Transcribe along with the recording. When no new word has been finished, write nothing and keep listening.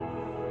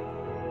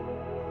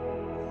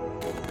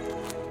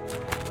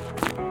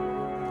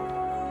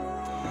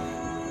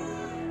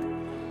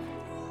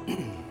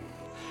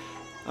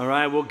All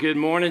right, well, good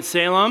morning,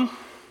 Salem.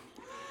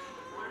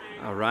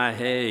 All right,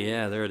 hey,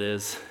 yeah, there it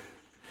is.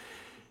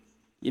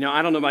 You know,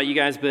 I don't know about you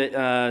guys,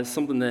 but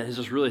something that has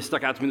just really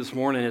stuck out to me this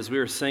morning as we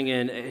were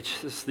singing,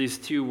 it's just these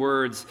two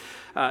words,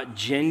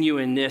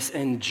 genuineness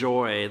and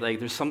joy. Like,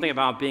 there's something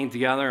about being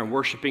together and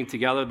worshiping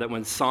together that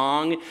when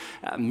song,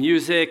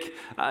 music,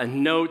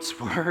 notes,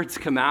 words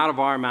come out of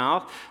our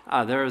mouth,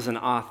 there is an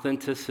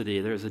authenticity,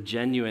 there's a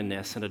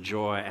genuineness and a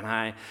joy, and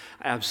I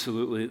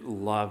absolutely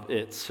love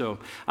it. So,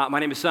 my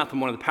name is Seth. I'm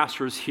one of the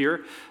pastors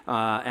here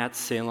at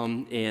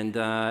Salem, and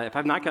if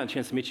I've not gotten a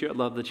chance to meet you, I'd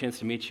love the chance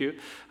to meet you.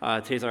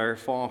 Today's our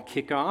fall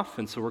kickoff,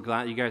 and so we're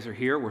glad you guys are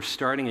here. We're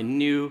starting a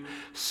new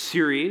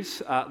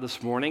series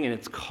this morning, and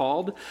it's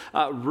called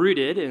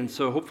Rooted, and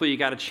so hopefully you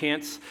got a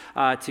chance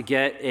to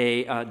get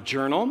a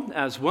journal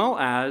as well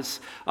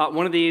as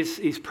one of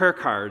these prayer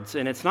cards,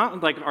 and it's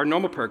not like our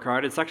normal prayer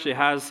card. It actually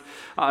has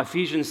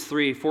Ephesians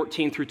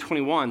 3:14 through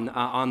 21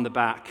 on the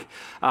back,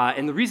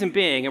 and the reason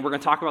being, and we're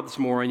going to talk about this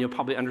more, and you'll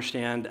probably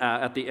understand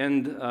at the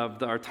end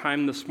of our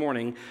time this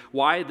morning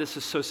why this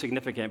is so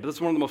significant, but this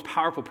is one of the most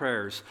powerful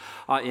prayers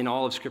in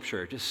all of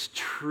Scripture. Just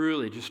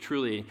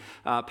truly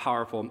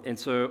powerful. And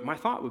so my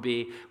thought would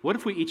be, what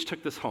if we each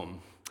took this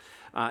home?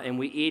 And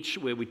we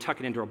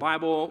tuck it into our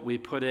Bible, we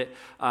put it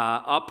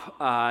up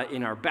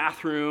in our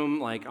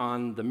bathroom, like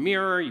on the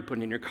mirror, you put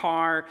it in your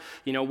car,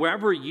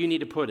 wherever you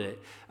need to put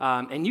it.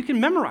 And you can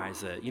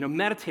memorize it,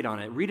 meditate on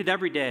it, read it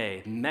every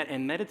day,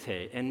 and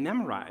meditate and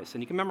memorize.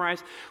 And you can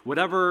memorize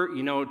whatever,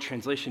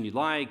 translation you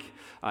like,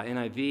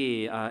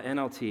 NIV,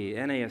 NLT,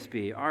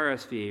 NASB,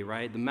 RSV,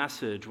 right? The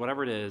Message,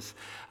 whatever it is,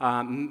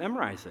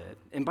 memorize it.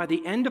 And by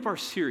the end of our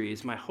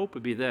series, my hope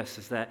would be this,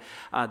 is that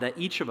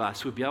each of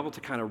us would be able to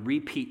kind of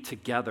repeat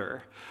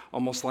together,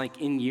 almost like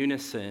in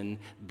unison,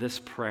 this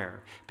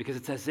prayer. Because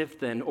it's as if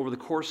then, over the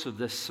course of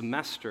this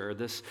semester,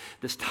 this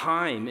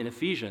time in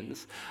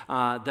Ephesians,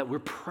 that we're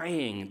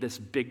praying this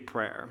big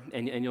prayer.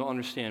 And you'll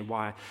understand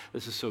why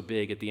this is so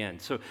big at the end.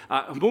 So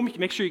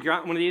make sure you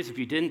got one of these. If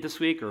you didn't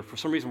this week, or for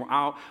some reason we're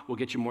out, we'll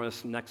get you more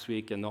this next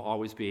week, and they'll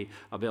always be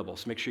available.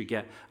 So make sure you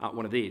get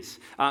one of these.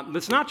 But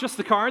it's not just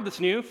the card that's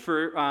new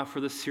for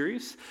this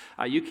series.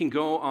 You can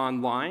go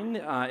online,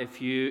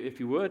 if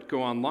you would,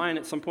 go online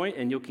at some point,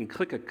 and you can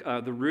click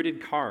the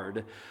Rooted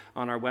card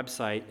on our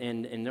website,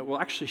 and it will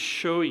actually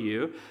show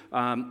you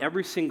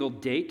every single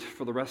date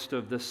for the rest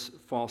of this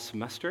fall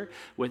semester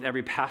with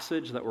every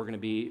passage that we're going to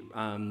be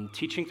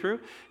teaching through.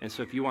 And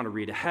so if you want to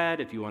read ahead,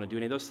 if you want to do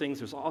any of those things,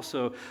 there's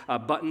also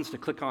buttons to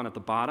click on at the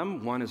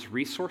bottom. One is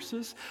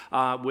resources,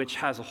 which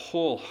has a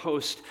whole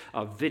host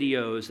of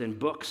videos and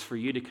books for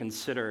you to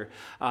consider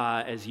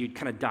as you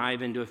kind of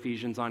dive into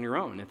Ephesians on your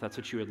own, if that's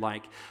what you would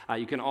like.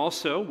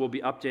 We'll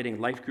be updating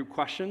life group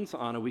questions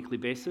on a weekly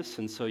basis,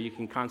 and so you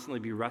can constantly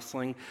be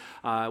wrestling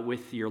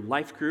with your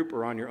life group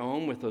or on your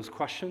own with those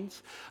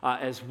questions.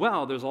 As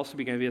well, there's also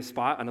going to be a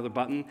spot, another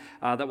button,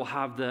 that will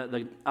have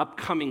the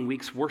upcoming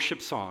week's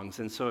worship songs.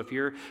 And so if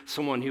you're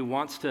someone who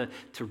wants to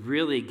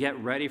really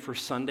get ready for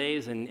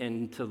Sundays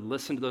and to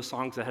listen to those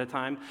songs ahead of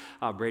time,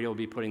 Brady will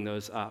be putting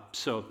those up.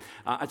 So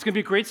it's going to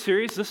be a great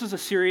series. This is a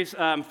series,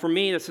 for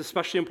me, that's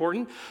especially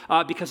important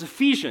because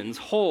Ephesians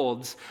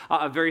holds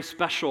a very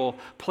special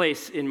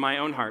place in my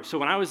own heart. So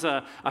when I was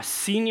a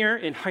senior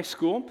in high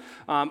school,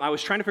 I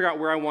was trying to figure out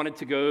where I wanted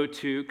to go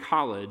to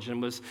college and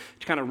was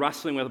kind of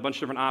wrestling with a bunch of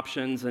different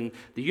options. And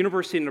the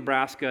University of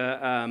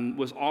Nebraska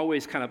was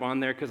always kind of on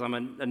there because I'm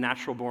a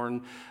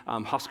natural-born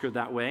Husker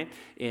that way.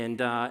 And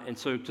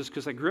so just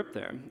because I grew up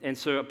there.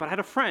 But I had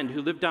a friend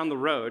who lived down the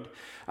road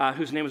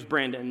whose name was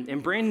Brandon.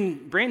 And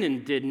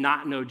Brandon did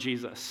not know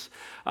Jesus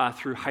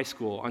through high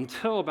school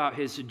until about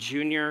his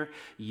junior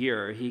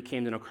year. He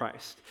came to know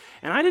Christ.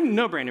 And I didn't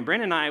know Brandon.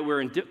 Brandon and I were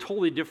in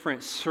totally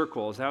different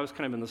circles. I was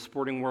kind of in the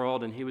sporting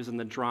world, and he was in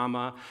the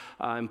drama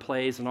and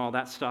plays and all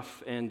that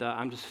stuff. And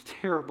I'm just a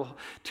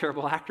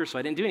terrible actor, so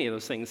I didn't do any of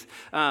those things.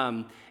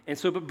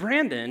 But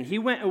Brandon, he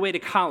went away to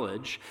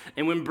college,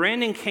 and when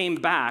Brandon came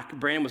back,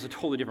 Brandon was a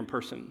totally different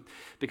person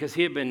because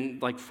he had been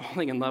like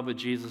falling in love with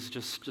Jesus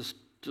just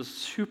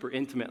super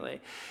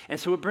intimately. And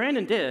so what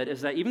Brandon did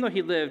is that even though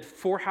he lived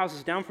 4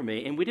 houses down from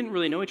me, and we didn't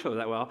really know each other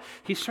that well,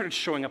 he started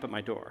showing up at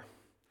my door.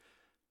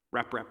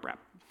 Rap, rap, rap.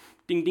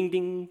 Ding, ding,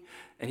 ding.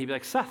 And he'd be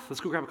like, Seth,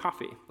 let's go grab a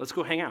coffee. Let's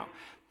go hang out.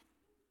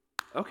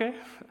 Okay,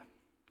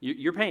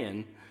 you're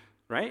paying,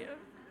 right?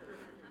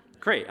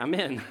 Great, I'm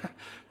in.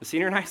 A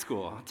senior in high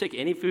school. I'll take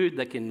any food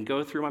that can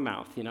go through my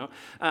mouth,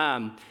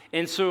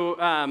 So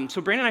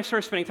Brandon and I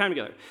started spending time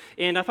together.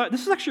 And I thought,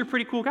 this is actually a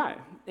pretty cool guy.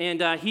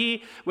 And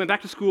he went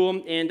back to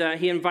school, and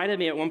he invited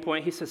me at one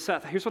point. He said,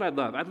 Seth, here's what I'd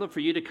love. I'd love for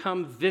you to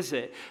come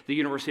visit the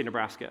University of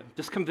Nebraska.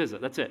 Just come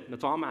visit. That's it.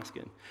 That's all I'm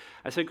asking.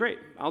 I said, great,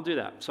 I'll do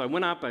that. So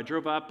I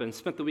drove up and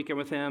spent the weekend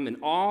with him, and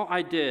all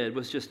I did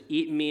was just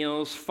eat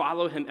meals,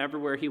 follow him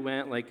everywhere he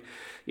went,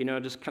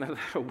 just kind of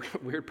a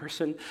weird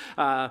person.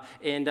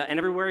 And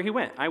everywhere he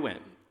went, I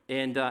went.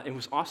 And it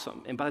was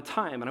awesome. And by the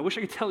time, and I wish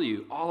I could tell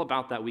you all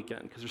about that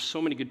weekend because there's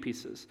so many good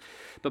pieces.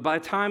 But by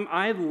the time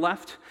I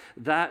left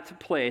that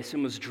place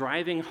and was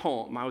driving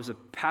home, I was a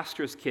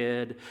pastor's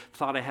kid,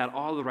 thought I had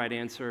all the right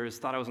answers,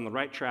 thought I was on the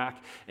right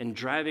track. And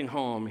driving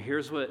home,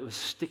 here's what was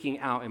sticking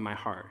out in my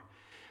heart.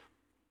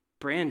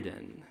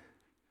 Brandon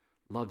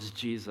loves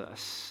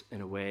Jesus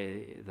in a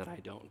way that I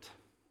don't.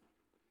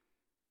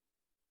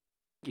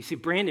 You see,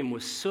 Brandon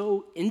was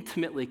so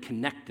intimately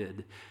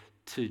connected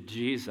to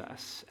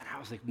Jesus, and I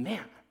was like,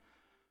 man,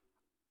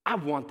 I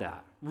want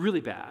that really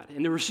bad.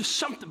 And there was just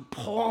something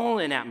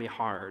pulling at me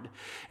hard.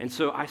 And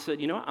so I said,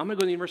 you know what, I'm going to go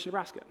to the University of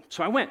Nebraska.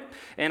 So I went,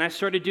 and I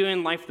started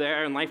doing life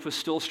there, and life was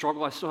still a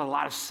struggle. I still had a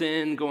lot of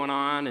sin going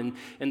on, and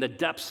in the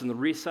depths and the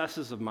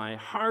recesses of my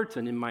heart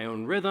and in my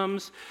own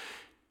rhythms.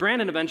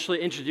 Brandon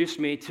eventually introduced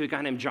me to a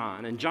guy named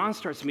John, and John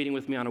starts meeting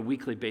with me on a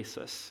weekly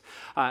basis,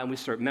 and we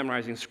start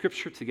memorizing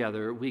scripture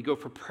together. We go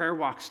for prayer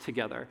walks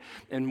together,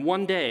 and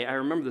one day, I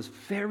remember this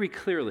very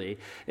clearly,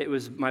 it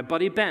was my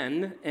buddy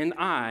Ben and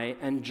I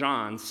and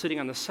John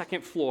sitting on the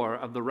second floor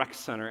of the rec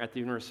center at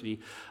the University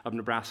of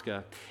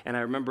Nebraska, and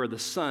I remember the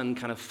sun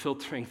kind of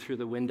filtering through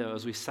the window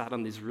as we sat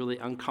on these really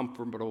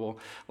uncomfortable,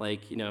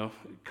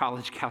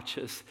 college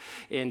couches,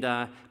 and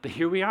but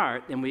here we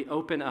are, and we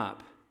open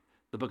up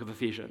the book of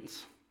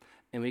Ephesians.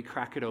 And we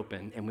crack it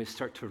open, and we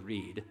start to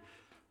read.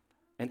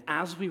 And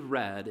as we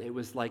read, it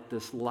was like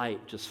this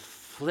light just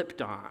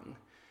flipped on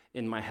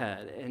in my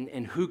head.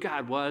 And who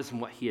God was and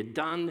what he had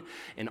done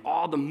and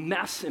all the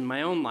mess in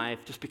my own life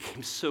just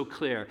became so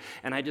clear.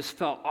 And I just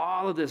felt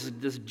all of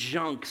this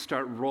junk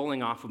start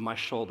rolling off of my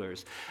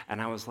shoulders.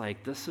 And I was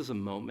like, this is a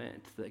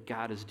moment that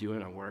God is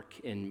doing a work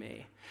in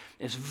me.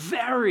 It's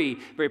very,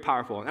 very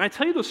powerful. And I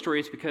tell you those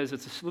stories because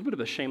it's a little bit of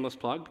a shameless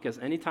plug, because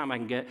anytime I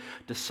can get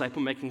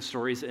disciple-making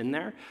stories in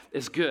there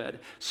is good.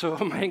 So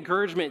my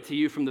encouragement to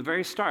you from the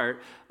very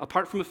start,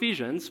 apart from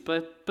Ephesians,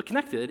 but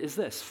connected, is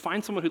this.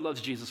 Find someone who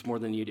loves Jesus more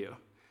than you do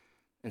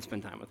and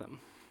spend time with them.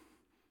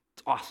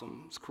 It's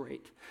awesome. It's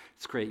great.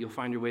 It's great. You'll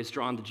find your ways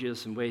drawn to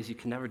Jesus in ways you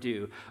can never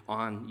do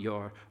on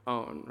your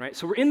own, right?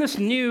 So we're in this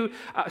new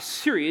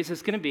series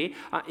that's going to be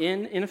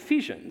in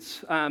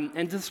Ephesians.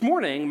 And this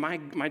morning, my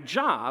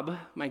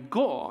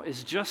goal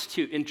is just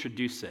to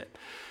introduce it.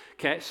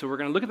 Okay, so we're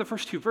going to look at the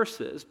first two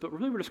verses, but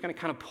really we're just going to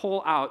kind of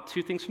pull out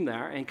two things from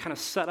there and kind of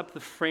set up the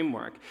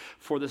framework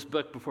for this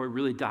book before we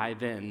really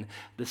dive in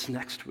this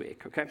next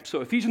week. Okay,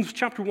 so Ephesians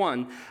chapter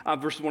 1,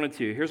 verses 1 and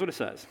 2. Here's what it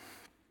says.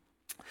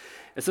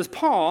 It says,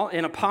 Paul,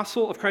 an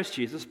apostle of Christ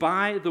Jesus,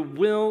 by the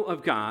will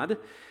of God,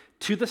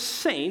 to the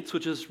saints,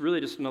 which is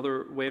really just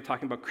another way of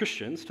talking about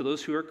Christians, to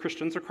those who are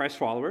Christians or Christ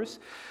followers,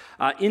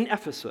 in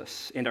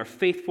Ephesus and are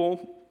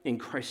faithful in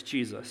Christ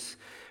Jesus.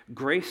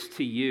 Grace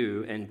to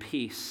you and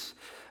peace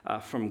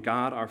from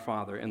God our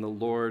Father and the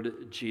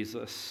Lord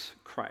Jesus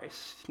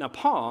Christ. Now,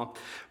 Paul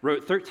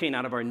wrote 13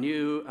 of our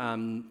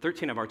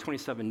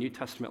 27 New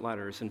Testament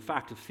letters. In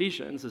fact,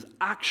 Ephesians is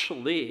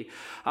actually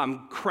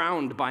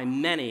crowned by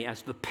many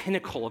as the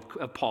pinnacle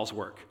of Paul's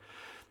work.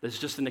 It's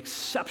just an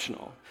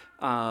exceptional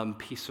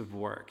piece of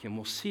work, and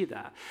we'll see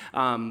that.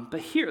 But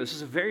here, this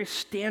is a very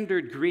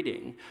standard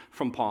greeting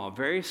from Paul,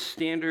 very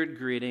standard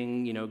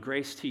greeting,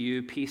 grace to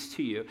you, peace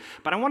to you.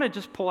 But I want to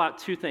just pull out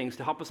two things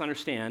to help us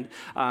understand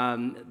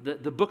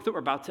the book that we're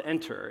about to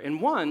enter. And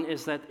one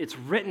is that it's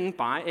written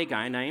by a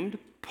guy named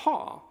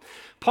Paul.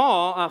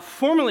 Paul,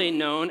 formerly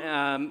known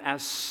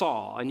as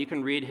Saul, and you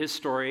can read his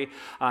story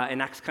in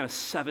Acts kind of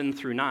 7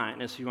 through 9.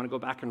 And so you want to go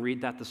back and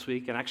read that this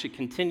week, and actually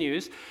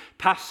continues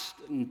past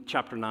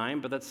chapter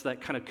 9, but that's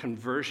that kind of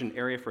conversion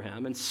area for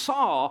him. And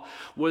Saul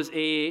was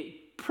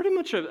pretty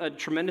much a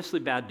tremendously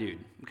bad dude,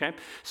 okay?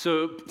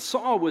 So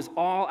Saul was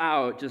all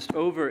out just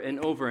over and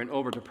over and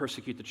over to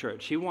persecute the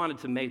church. He wanted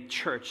to make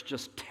church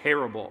just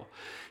terrible.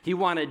 He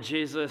wanted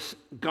Jesus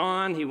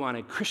gone. He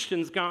wanted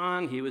Christians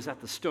gone. He was at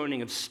the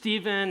stoning of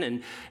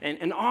Stephen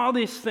and all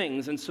these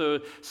things. And so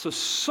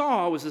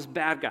Saul was this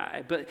bad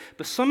guy. But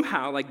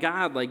somehow,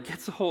 God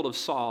gets a hold of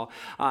Saul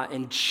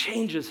and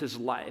changes his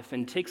life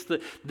and takes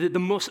the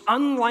most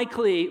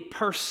unlikely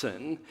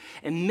person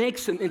and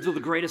makes him into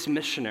the greatest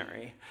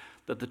missionary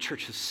that the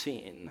church has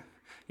seen,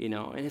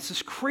 and it's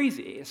just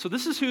crazy. So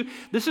this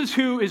is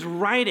who is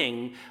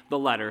writing the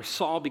letter,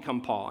 Saul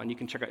become Paul, and you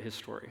can check out his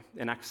story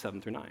in Acts 7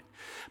 through 9.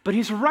 But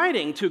he's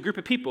writing to a group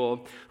of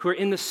people who are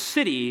in the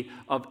city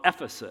of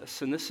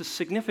Ephesus, and this is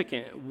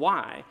significant.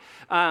 Why?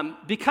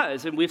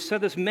 Because, and we've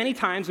said this many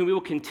times, and we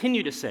will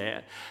continue to say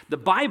it, the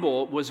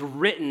Bible was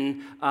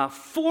written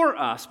for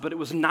us, but it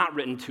was not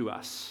written to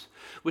us,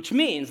 which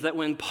means that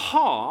when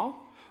Paul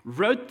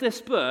wrote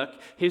this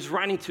book, he's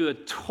writing to a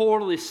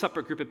totally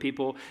separate group of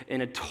people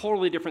in a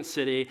totally different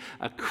city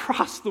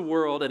across the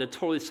world at a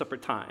totally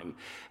separate time.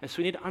 And so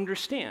we need to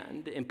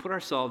understand and put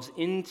ourselves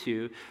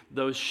into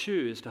those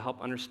shoes to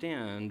help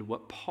understand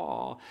what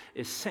Paul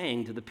is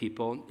saying to the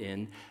people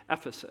in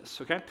Ephesus,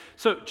 okay?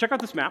 So check out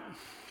this map.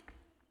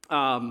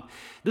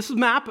 This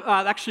map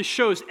actually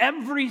shows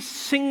every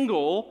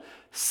single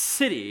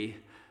city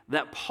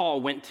that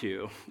Paul went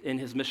to in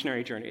his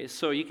missionary journeys.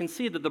 So you can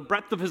see that the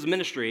breadth of his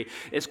ministry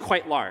is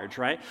quite large,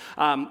 right?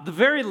 The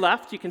very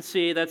left, you can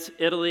see that's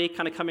Italy,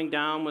 kind of coming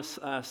down with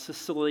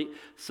Sicily,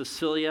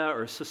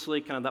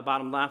 kind of that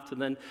bottom left.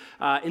 And then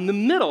in the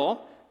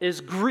middle is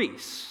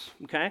Greece,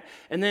 okay?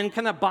 And then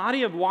kind of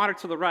body of water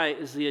to the right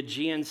is the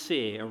Aegean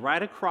Sea. And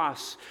right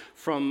across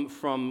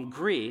from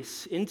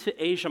Greece into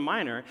Asia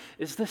Minor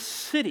is the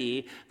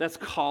city that's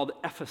called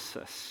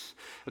Ephesus.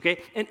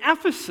 Okay, and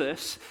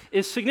Ephesus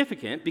is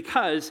significant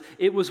because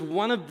it was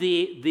one of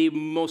the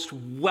most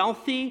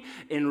wealthy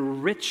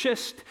and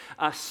richest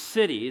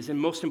cities and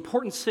most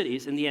important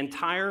cities in the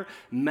entire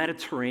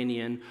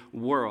Mediterranean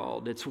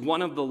world. It's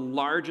one of the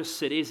largest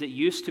cities. It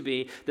used to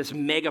be this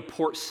mega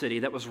port city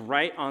that was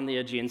right on the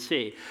Aegean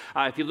Sea.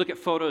 If you look at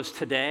photos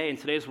today, in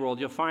today's world,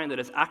 you'll find that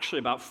it's actually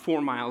about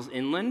 4 miles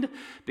inland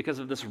because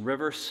of this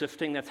river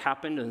sifting that's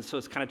happened, and so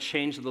it's kind of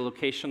changed the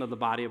location of the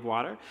body of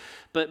water.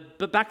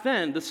 But back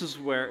then, this is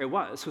where it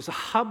was. It was a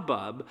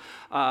hubbub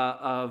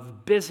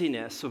of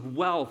busyness, of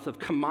wealth, of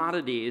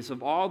commodities,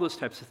 of all those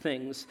types of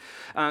things.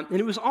 And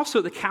it was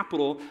also the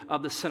capital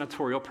of the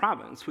senatorial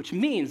province, which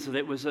means that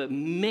it was a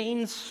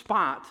main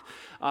spot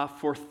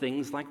for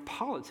things like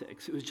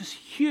politics. It was just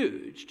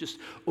huge, just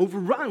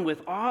overrun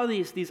with all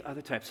these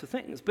other types of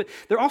things. But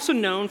they're also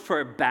known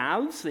for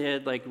baths. They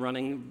had like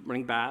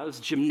running baths,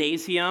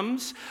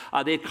 gymnasiums.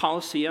 They had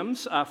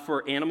coliseums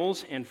for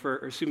animals and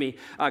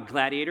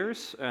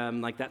gladiators,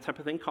 like that type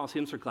of thing.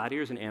 Coliseums for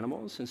gladiators and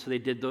animals, and so they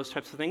did those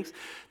types of things.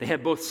 They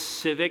had both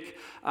civic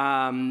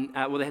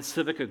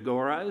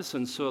agoras,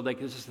 and so like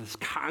there's just this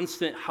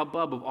constant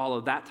hubbub of all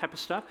of that type of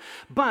stuff.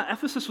 But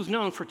Ephesus was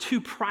known for two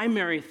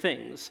primary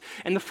things,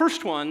 and the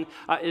first one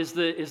is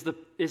this.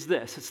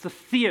 It's the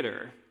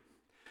theater.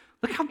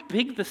 Look how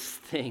big this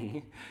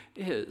thing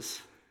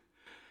is.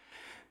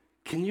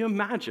 Can you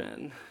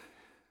imagine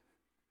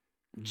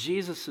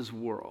Jesus'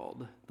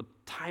 world, the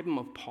time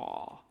of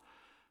Paul,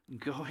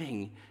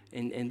 going,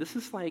 and this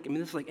is like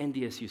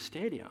NDSU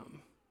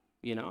Stadium,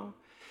 you know?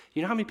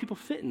 You know how many people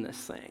fit in this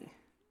thing?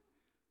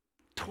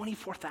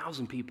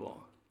 24,000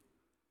 people.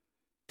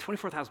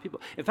 24,000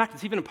 people. In fact,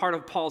 it's even a part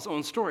of Paul's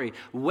own story.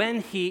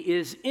 When he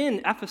is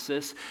in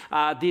Ephesus,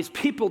 these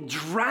people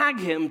drag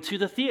him to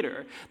the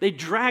theater. They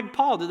drag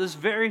Paul to this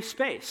very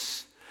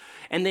space.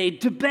 And they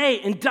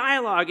debate and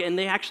dialogue, and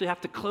they actually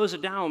have to close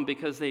it down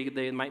because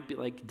they might be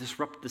like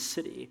disrupt the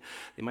city.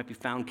 They might be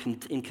found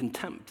in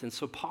contempt. And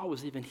so Paul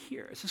was even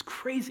here. This is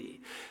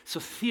crazy. So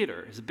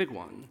theater is a big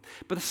one.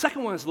 But the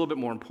second one is a little bit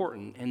more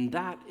important, and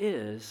that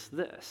is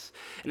this.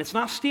 And it's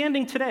not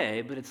standing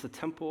today, but it's the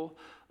Temple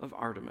of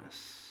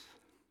Artemis.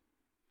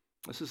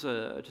 This is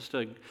just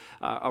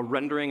a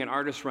rendering, an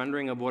artist's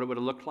rendering of what it would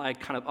have looked like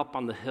kind of up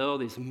on the hill,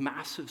 these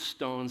massive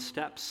stone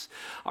steps.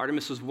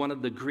 Artemis was one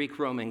of the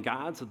Greek-Roman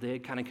gods that they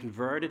had kind of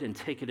converted and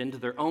taken into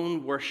their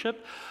own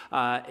worship,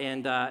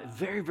 and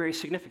very, very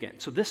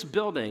significant. So this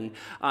building,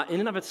 in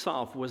and of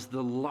itself, was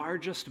the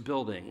largest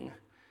building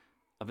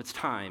of its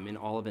time in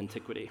all of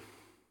antiquity.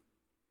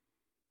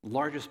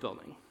 Largest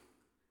building.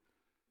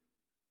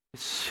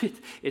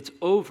 It's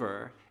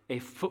over a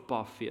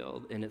football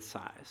field in its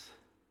size.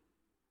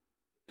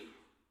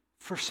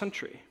 First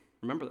century.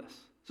 Remember this.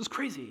 This is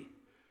crazy,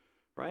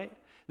 right?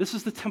 This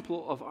is the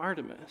Temple of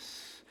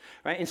Artemis,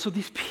 right? And so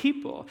these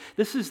people,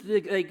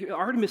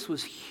 Artemis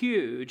was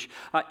huge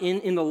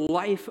in the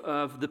life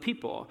of the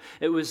people.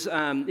 It was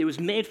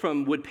made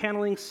from wood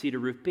paneling, cedar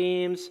roof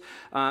beams,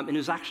 and it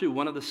was actually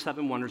one of the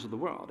 7 wonders of the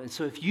world. And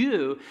so if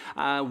you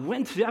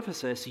went to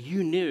Ephesus,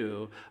 you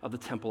knew of the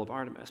Temple of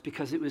Artemis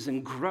because it was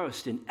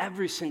engrossed in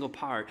every single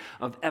part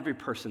of every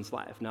person's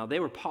life. Now, they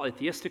were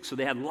polytheistic, so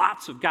they had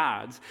lots of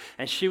gods,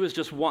 and she was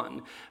just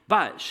one.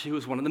 But she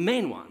was one of the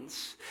main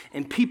ones,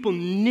 and people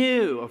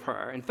knew of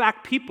her. In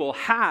fact, people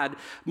had,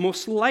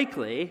 most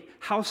likely,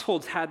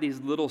 households had these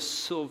little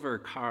silver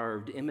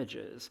carved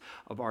images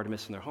of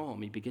Artemis in their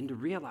home. You begin to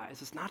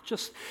realize it's not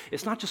just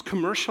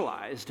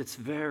commercialized, it's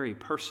very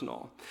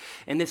personal.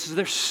 And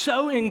they're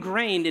so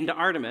ingrained into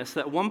Artemis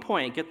that at one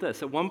point, get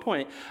this,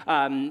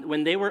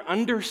 when they were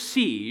under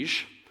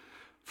siege,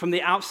 from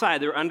the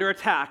outside, they were under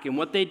attack, and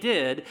what they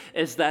did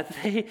is that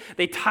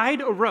they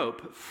tied a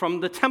rope from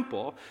the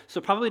temple,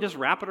 so probably just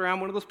wrap it around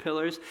one of those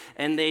pillars,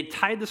 and they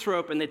tied this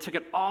rope and they took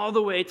it all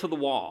the way to the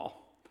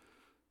wall.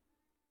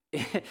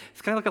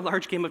 It's kind of like a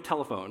large game of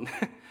telephone.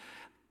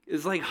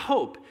 It's like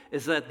hope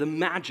is that the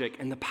magic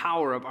and the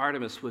power of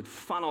Artemis would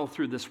funnel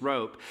through this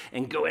rope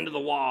and go into the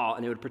wall,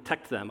 and it would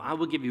protect them. I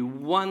will give you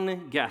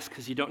one guess,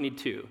 because you don't need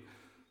two,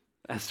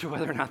 as to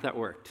whether or not that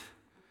worked.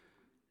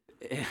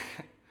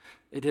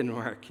 It didn't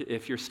work,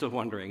 if you're still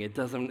wondering. It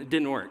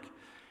didn't work,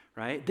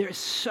 right? They're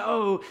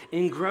so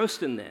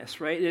engrossed in this,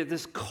 right?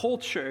 This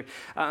culture,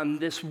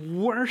 this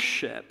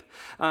worship.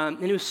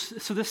 And it was,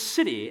 so this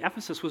city,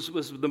 Ephesus, was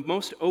the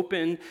most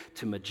open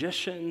to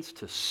magicians,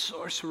 to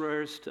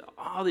sorcerers, to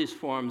all these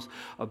forms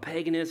of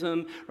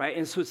paganism, right?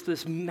 And so it's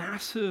this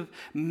massive,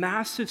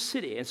 massive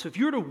city. And so if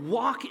you were to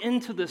walk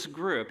into this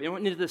group,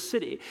 into this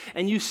city,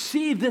 and you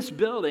see this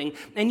building,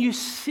 and you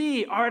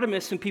see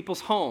Artemis in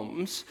people's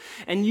homes,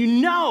 and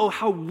you know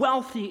how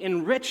wealthy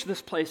and rich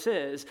this place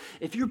is,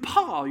 if you're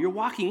Paul, you're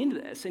walking into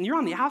this, and you're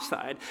on the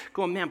outside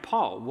going, man,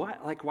 Paul,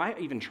 what? Like, why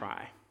even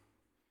try?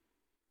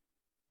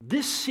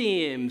 This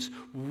seems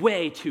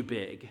way too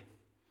big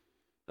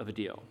of a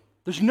deal.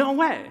 There's no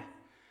way.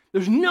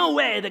 There's no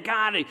way that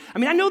God, I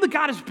mean, I know that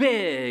God is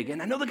big,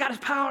 and I know that God is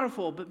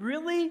powerful, but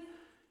really?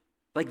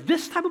 Like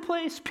this type of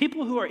place,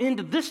 people who are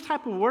into this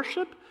type of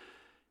worship,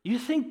 you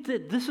think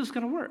that this is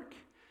going to work?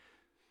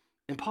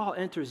 And Paul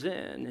enters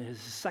in his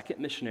second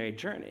missionary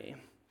journey,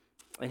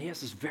 and he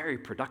has this very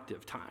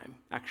productive time,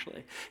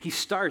 actually. He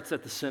starts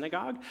at the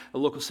synagogue, a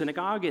local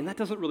synagogue, and that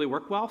doesn't really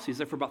work well, so he's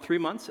there for about 3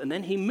 months, and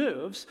then he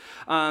moves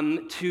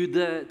to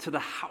the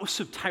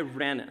house of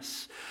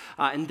Tyrannus.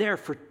 And there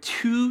for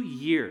 2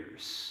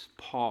 years,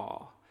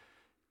 Paul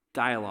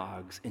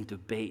dialogues and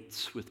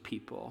debates with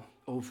people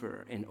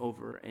over and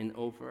over and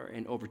over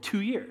and over.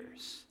 2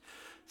 years.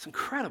 It's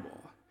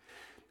incredible.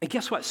 And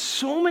guess what?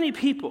 So many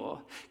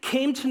people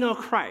came to know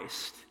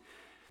Christ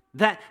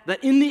that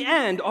in the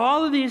end,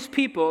 all of these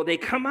people, they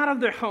come out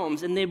of their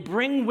homes and they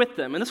bring with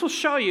them, and this will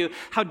show you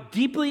how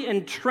deeply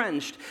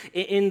entrenched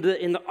in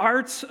the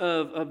arts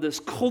of this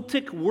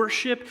cultic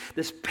worship,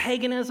 this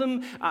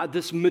paganism,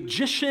 this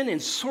magician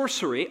and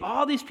sorcery,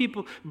 all these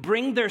people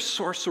bring their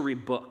sorcery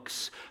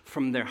books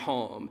from their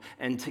home,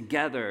 and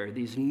together,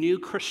 these new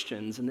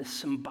Christians, in this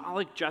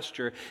symbolic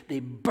gesture, they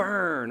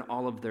burn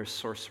all of their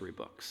sorcery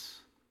books.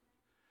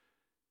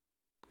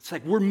 It's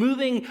like we're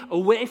moving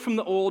away from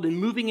the old and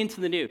moving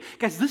into the new.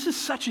 Guys, this is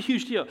such a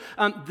huge deal.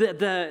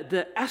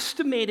 The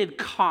estimated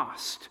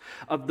cost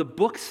of the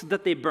books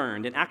that they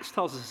burned, and Acts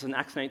tells us in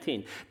Acts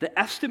 19, the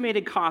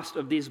estimated cost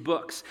of these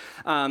books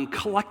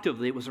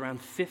collectively was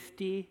around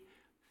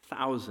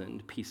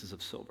 50,000 pieces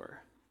of silver.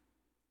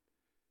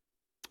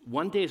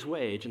 1 day's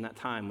wage in that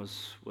time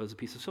was a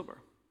piece of silver.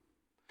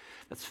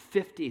 That's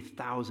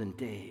 50,000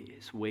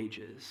 days'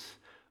 wages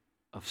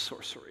of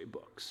sorcery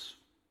books.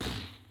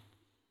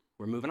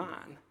 We're moving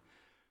on,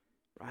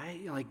 right?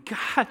 Like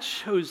God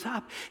shows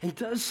up and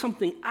does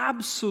something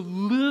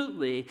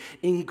absolutely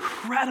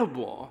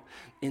incredible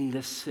in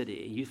this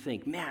city. You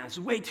think, man, it's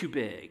way too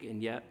big,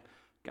 and yet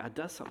God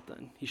does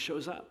something. He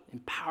shows up in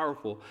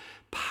powerful,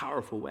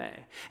 powerful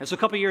way. And so a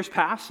couple years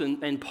pass,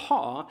 and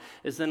Paul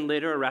is then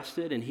later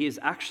arrested, and he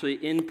is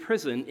actually in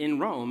prison in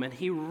Rome, and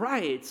he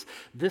writes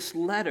this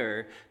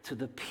letter to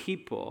the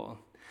people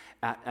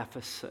at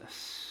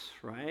Ephesus.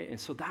 Right? And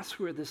so that's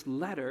where this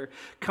letter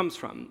comes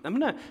from. I'm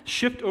going to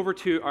shift over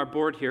to our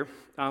board here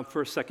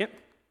for a second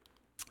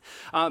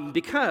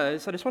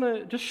because I just want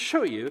to just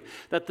show you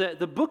that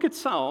the book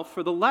itself,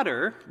 or the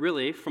letter,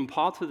 really, from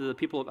Paul to the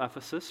people of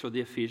Ephesus, or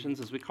the Ephesians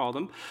as we call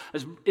them,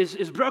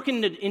 is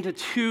broken into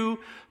 2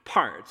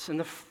 parts. And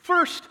the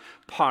first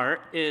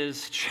part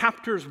is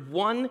chapters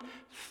 1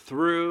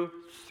 through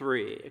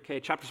 3. Okay,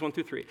 chapters 1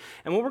 through 3.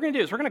 And what we're going to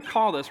do is we're going to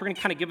call this, we're going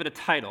to kind of give it a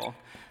title.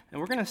 And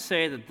we're going to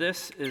say that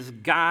this is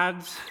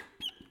God's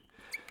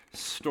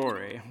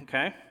story,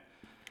 okay?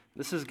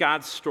 This is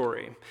God's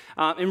story.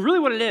 And really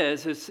what it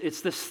is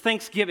it's this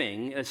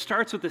Thanksgiving. It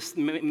starts with this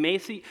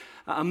amazing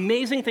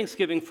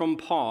Thanksgiving from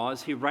Paul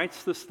as he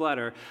writes this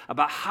letter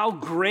about how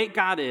great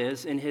God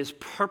is in his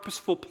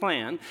purposeful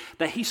plan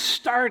that he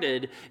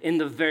started in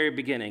the very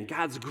beginning.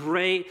 God's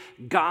great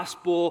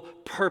gospel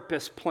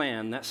purpose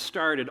plan that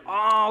started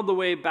all the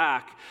way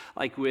back,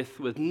 like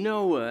with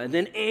Noah, and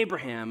then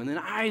Abraham, and then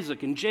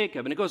Isaac and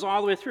Jacob, and it goes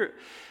all the way through.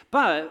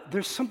 But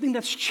there's something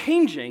that's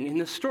changing in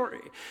this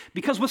story.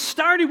 Because what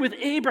started with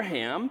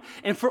Abraham,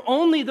 and for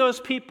only those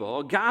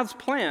people, God's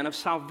plan of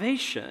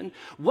salvation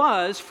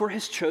was for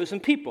his chosen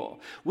people,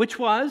 which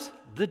was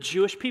the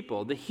Jewish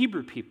people, the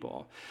Hebrew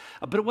people.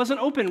 But it wasn't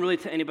open really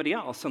to anybody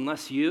else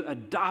unless you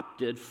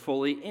adopted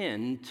fully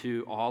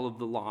into all of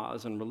the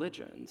laws and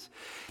religions.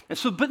 And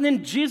so, but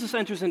then Jesus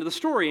enters into the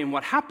story, and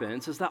what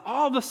happens is that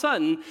all of a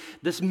sudden,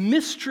 this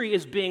mystery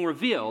is being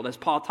revealed, as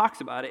Paul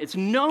talks about it. It's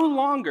no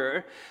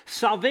longer,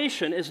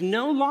 salvation is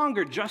no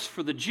longer just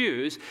for the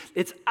Jews,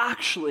 it's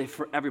actually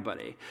for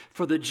everybody,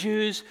 for the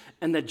Jews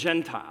and the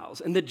Gentiles.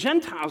 And the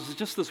Gentiles is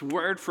just this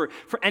word for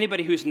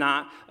anybody who's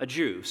not a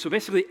Jew. So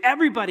basically,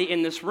 everybody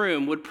in this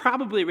room would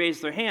probably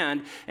raise their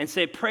hand and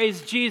say,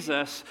 praise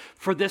Jesus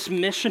for this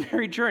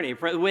missionary journey,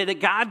 for the way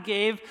that God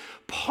gave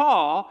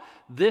Paul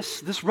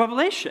this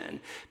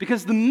revelation.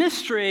 Because the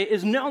mystery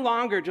is no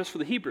longer just for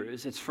the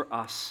Hebrews, it's for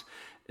us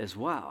as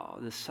well,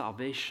 this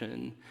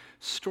salvation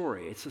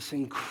story. It's this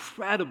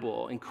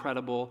incredible,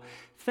 incredible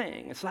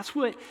thing. And so that's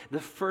what the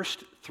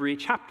first 3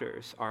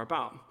 chapters are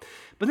about.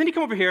 But then you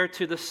come over here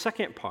to the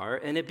second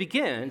part, and it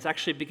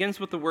begins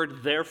with the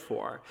word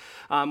therefore,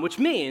 which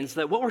means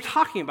that what we're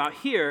talking about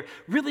here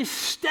really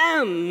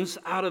stems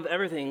out of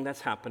everything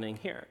that's happening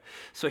here.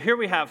 So here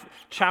we have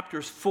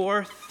chapters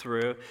 4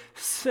 through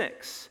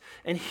 6.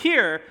 And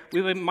here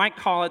we might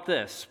call it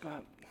this,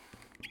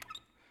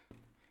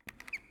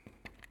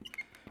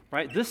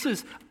 right? This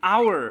is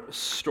our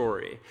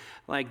story.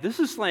 Like, this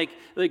is like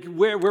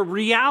where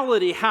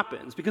reality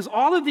happens. Because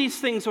all of these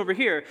things over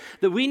here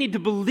that we need to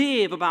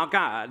believe about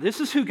God, this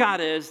is who God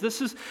is,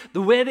 this is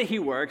the way that he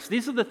works,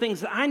 these are the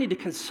things that I need to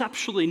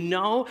conceptually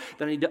know,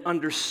 that I need to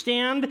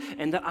understand,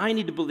 and that I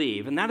need to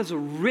believe. And that is a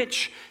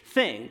rich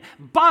thing.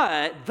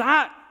 But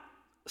that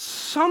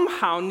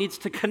somehow needs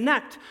to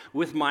connect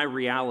with my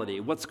reality,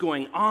 what's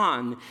going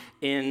on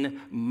in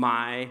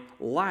my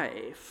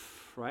life.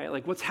 Right?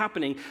 Like what's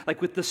happening,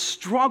 like with the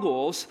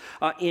struggles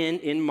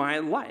in my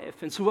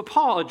life. And so what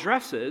Paul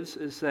addresses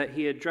is that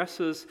he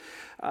addresses,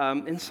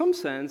 in some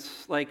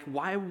sense, like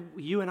why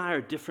you and I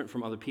are different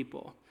from other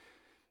people.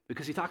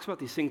 Because he talks about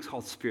these things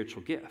called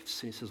spiritual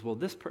gifts. And he says, well,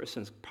 this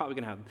person is probably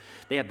going to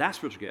they have that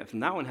spiritual gift,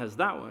 and that one has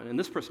that one, and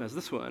this person has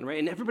this one, right?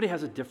 And everybody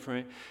has a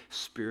different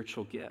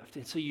spiritual gift.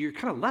 And so you're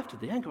kind of left at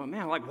the end going,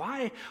 man, like,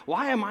 why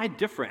am I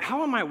different?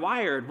 How am I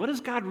wired? Who has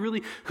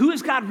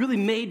God really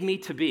made me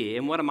to be?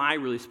 And what am I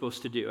really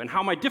supposed to do? And how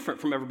am I different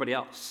from everybody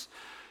else?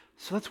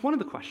 So that's one of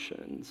the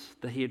questions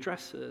that he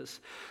addresses.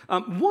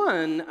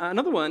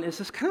 Another one is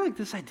this kind of like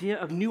this idea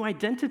of new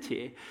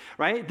identity,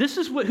 right? This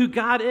is who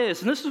God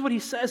is, and this is what he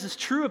says is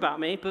true about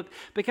me, but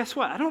guess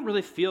what? I don't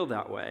really feel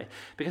that way,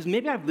 because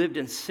maybe I've lived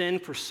in sin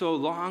for so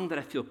long that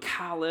I feel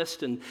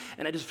calloused, and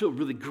I just feel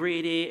really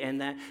greedy,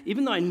 and that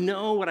even though I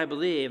know what I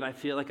believe, I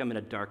feel like I'm in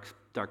a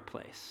dark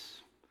place.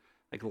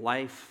 Like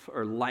life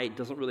or light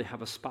doesn't really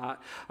have a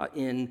spot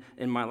in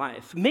my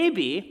life.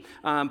 Maybe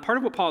part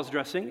of what Paul is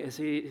addressing is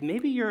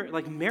maybe your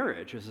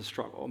marriage is a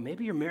struggle.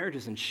 Maybe your marriage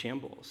is in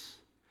shambles.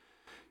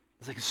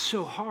 It's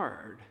so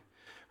hard,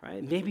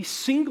 right? Maybe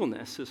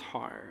singleness is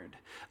hard.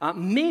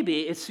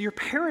 Maybe it's your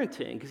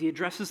parenting, because he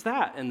addresses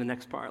that in the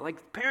next part.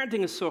 Like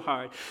parenting is so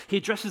hard. He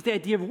addresses the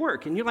idea of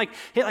work, and you're like,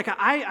 hey,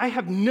 I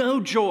have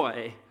no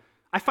joy.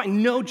 I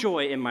find no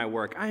joy in my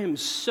work. I am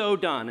so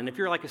done. And if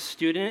you're like a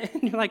student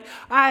and you're like,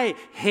 I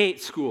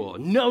hate school,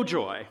 no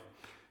joy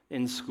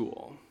in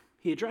school.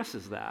 He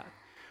addresses that,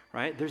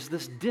 right? There's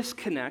this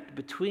disconnect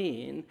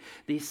between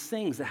these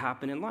things that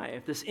happen in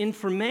life, this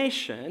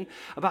information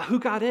about who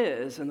God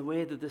is and the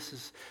way that this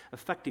is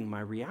affecting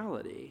my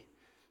reality,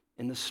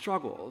 and the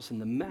struggles and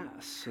the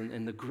mess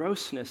and the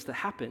grossness that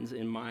happens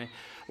in my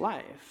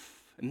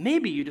life. And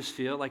maybe you just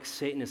feel like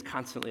Satan is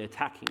constantly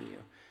attacking you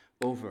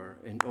over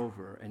and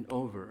over and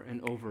over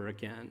and over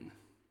again.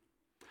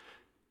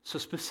 So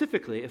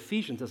specifically,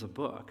 Ephesians as a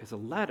book, as a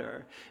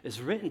letter,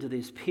 is written to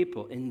these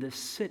people in this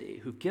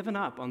city who've given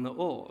up on the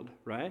old,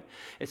 right?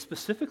 It's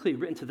specifically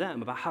written to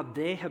them about how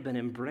they have been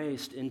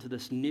embraced into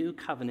this new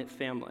covenant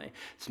family.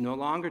 It's no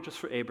longer just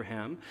for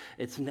Abraham,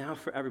 it's now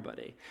for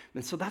everybody.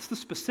 And so that's the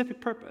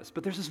specific purpose.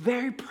 But there's this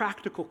very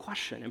practical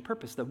question and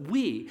purpose that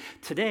we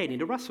today need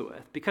to wrestle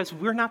with, because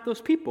we're not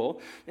those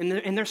people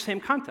in their same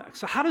context.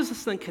 So how does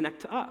this then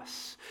connect to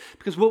us?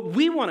 Because what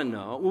we want to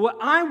know, what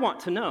I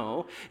want to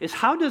know, is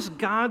how does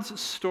God's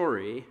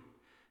story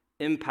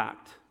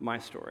impact my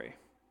story?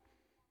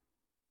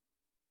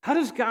 How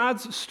does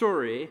God's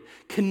story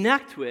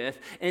connect with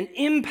and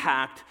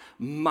impact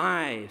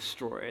my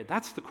story?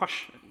 That's the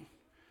question,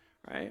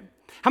 right?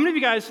 How many of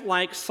you guys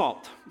like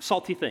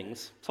salty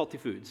things, salty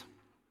foods?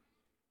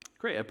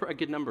 Great, a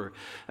good number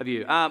of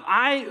you.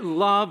 I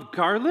love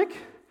garlic.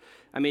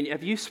 I mean,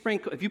 if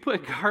you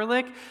put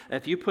garlic,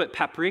 if you put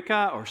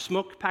paprika or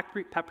smoked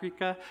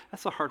paprika,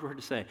 that's a hard word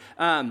to say,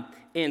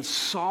 and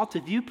salt,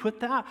 if you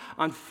put that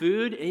on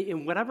food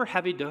in whatever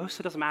heavy dose,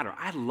 it doesn't matter.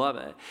 I love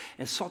it,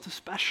 and salt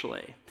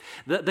especially.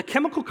 The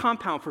chemical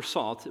compound for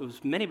salt,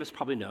 many of us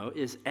probably know,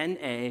 is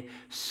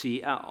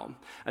NaCl.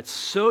 That's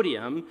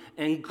sodium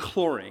and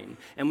chlorine.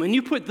 And when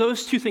you put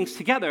those two things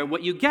together,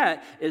 what you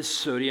get is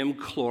sodium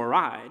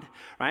chloride,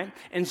 right?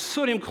 And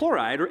sodium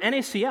chloride, or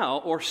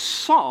NaCl, or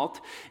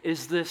salt,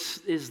 is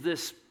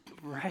this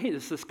right?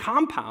 It's this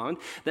compound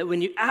that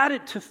when you add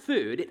it to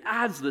food, it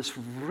adds this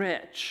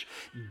rich,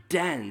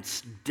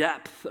 dense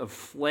depth of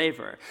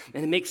flavor,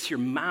 and it makes your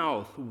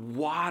mouth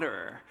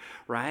water,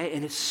 right?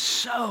 And it's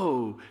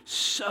so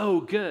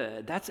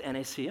good. That's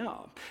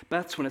NaCl.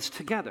 But that's when it's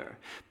together.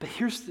 But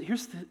here's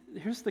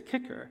the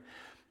kicker.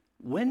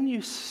 When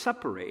you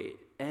separate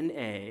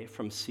Na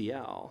from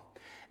Cl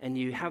and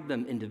you have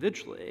them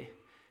individually,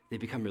 they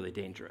become really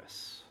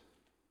dangerous,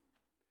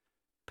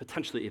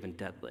 potentially even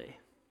deadly.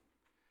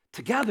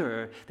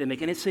 Together, they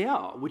make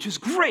NaCl, which is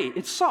great.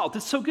 It's salt.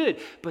 It's so good.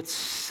 But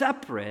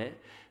separate,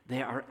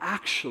 they are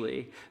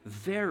actually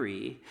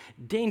very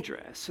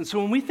dangerous. And so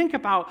when we think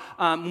about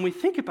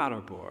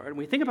our board, when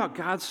we think about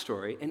God's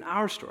story and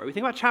our story, we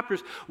think about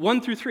chapters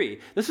 1 through 3.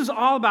 This is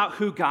all about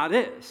who God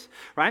is,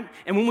 right?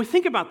 And when we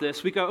think about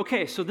this, we go,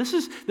 okay, so this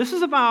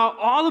is about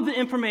all of the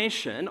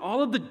information,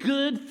 all of the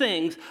good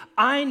things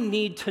I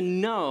need to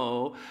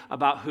know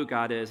about who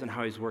God is and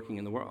how he's working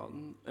in the world.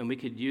 And we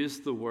could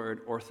use the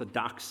word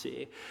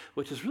orthodoxy,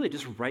 which is really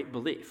just right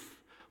belief.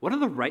 What are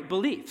the right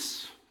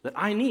beliefs that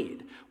I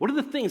need? What are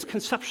the things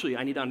conceptually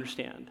I need to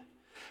understand?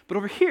 But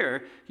over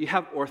here, you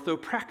have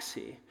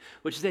orthopraxy,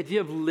 which is the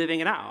idea of living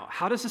it out.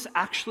 How does this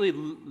actually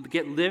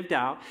get lived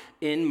out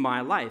in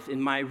my life,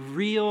 in my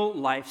real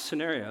life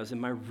scenarios, in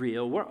my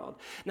real world?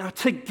 Now,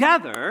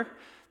 together,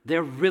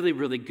 they're really,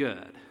 really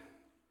good.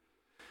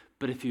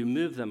 But if you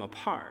move them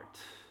apart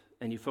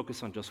and you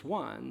focus on just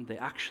one, they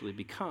actually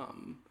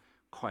become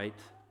quite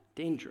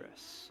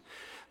dangerous.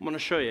 I'm going to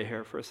show you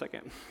here for a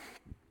second.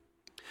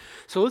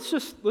 So let's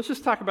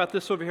just talk about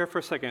this over here for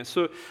a second.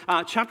 So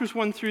chapters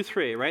 1 through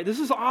 3, right? This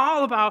is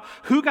all about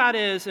who God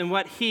is and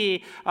what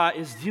he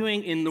is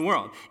doing in the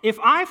world. If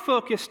I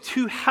focus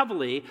too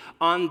heavily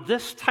on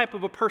this type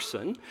of a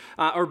person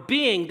or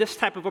being this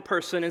type of a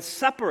person and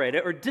separate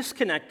it or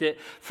disconnect it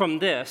from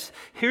this,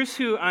 here's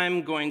who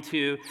I'm going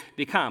to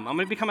become. I'm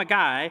going to become a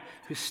guy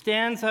who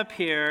stands up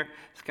here.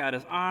 He's got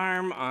his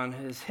arm on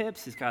his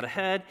hips. He's got a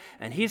head,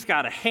 and he's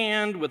got a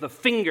hand with a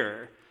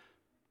finger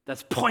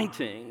that's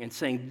pointing and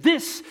saying,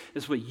 this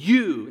is what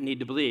you need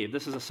to believe.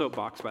 This is a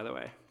soapbox, by the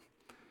way.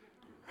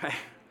 Right?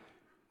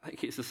 I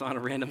use this on a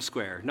random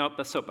square. Nope,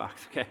 that's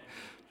soapbox. Okay.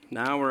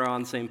 Now we're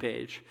on the same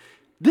page.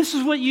 This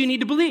is what you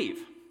need to believe.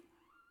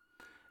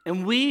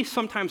 And we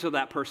sometimes are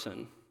that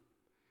person.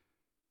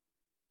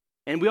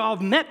 And we all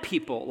have met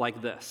people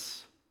like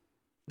this.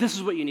 This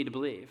is what you need to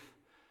believe.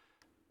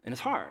 And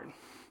it's hard.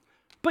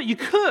 But you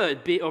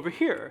could be over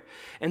here.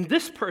 And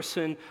this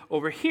person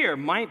over here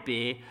might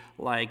be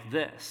like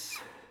this.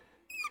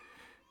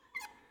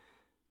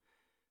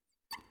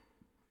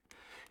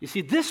 You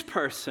see, this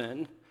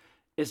person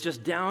is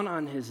just down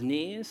on his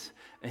knees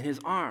and his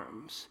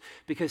arms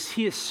because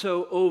he is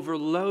so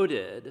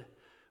overloaded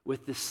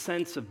with this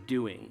sense of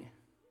doing.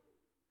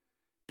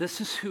 This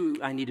is who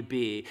I need to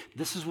be.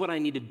 This is what I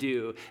need to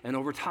do. And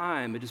over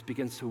time, it just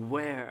begins to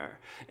wear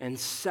and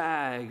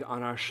sag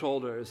on our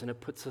shoulders, and it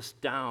puts us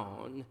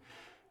down,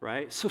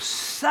 right? So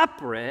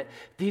separate,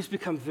 these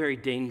become very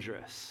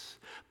dangerous.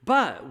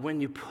 But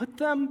when you put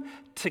them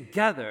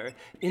together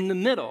in the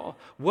middle,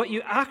 what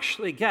you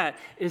actually get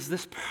is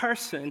this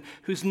person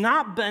who's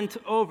not bent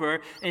over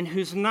and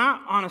who's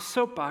not on a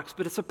soapbox,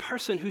 but it's a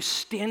person who's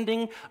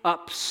standing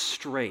up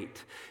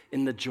straight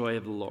in the joy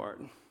of the Lord.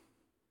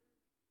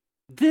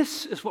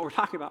 This is what we're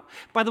talking about.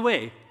 By the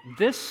way,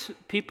 this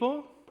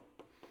people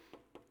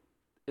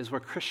is where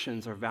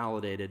Christians are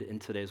validated in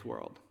today's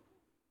world.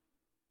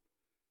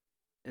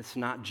 It's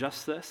not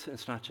just this,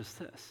 it's not just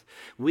this.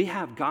 We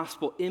have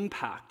gospel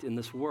impact in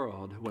this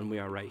world when we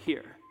are right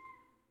here.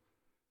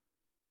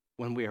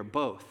 When we are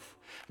both.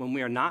 When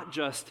we are not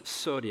just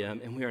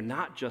sodium and we are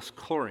not just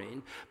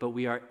chlorine, but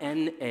we are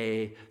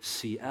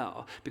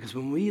NaCl. Because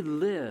when we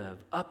live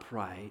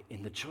upright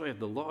in the joy of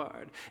the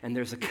Lord, and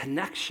there's a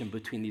connection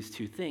between these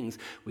two things,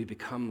 we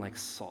become like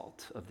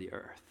salt of the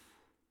earth.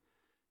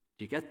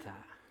 Do you get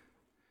that?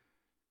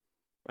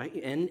 Right?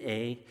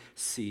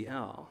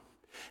 NaCl.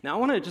 Now, I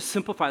want to just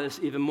simplify this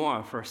even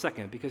more for a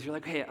second, because you're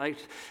like, hey,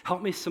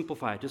 help me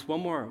simplify it. Just one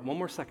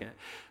more second.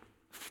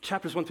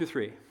 Chapters 1 through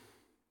 3,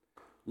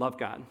 love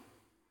God.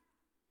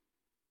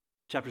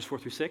 Chapters 4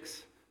 through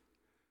 6,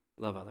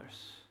 love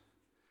others.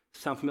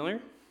 Sound familiar?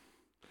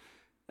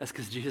 That's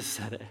because Jesus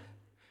said it.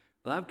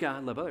 Love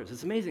God, love others.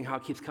 It's amazing how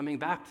it keeps coming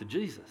back to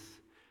Jesus.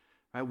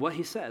 Right? What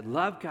he said,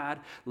 love God,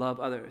 love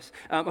others.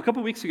 A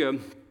couple weeks ago,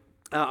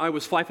 I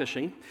was fly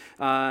fishing,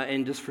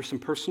 and just for some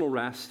personal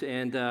rest,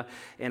 and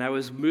I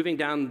was moving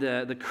down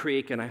the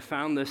creek, and I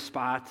found this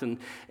spot, and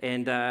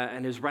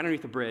it was right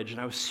underneath the bridge, and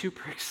I was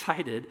super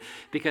excited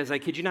because, I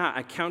kid you not,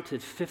 I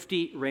counted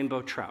 50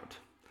 rainbow trout.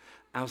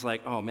 I was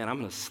like, oh man, I'm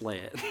going to slay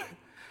it.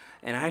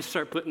 And I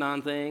start putting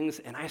on things,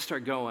 and I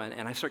start going,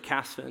 and I start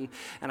casting,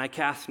 and I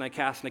cast, and I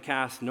cast, and I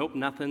cast. Nope,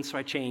 nothing, so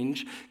I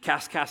change.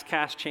 Cast,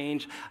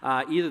 change.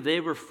 Either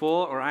they were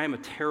full, or I am a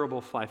terrible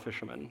fly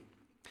fisherman.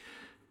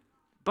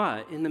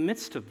 But in the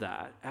midst of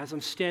that, as I'm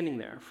standing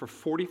there for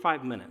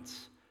 45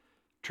 minutes,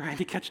 trying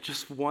to catch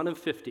just one of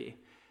 50,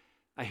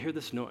 I hear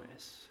this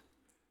noise.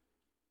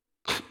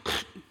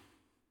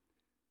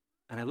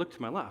 And I look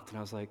to my left, and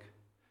I was like,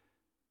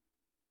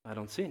 I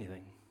don't see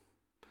anything.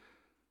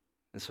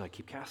 And so I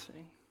keep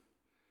casting.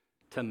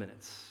 10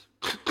 minutes.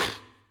 I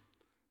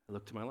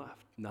look to my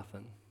left,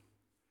 nothing.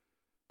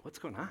 What's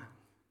going on?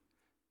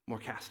 More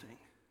casting.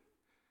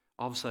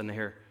 All of a sudden I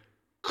hear,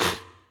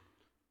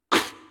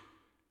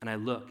 and I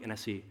look and I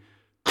see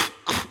a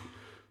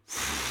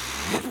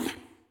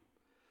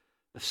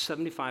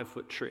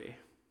 75-foot tree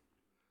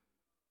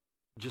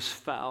just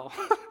fell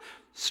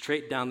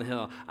straight down the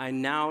hill. I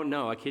now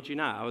know, I kid you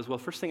not,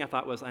 first thing I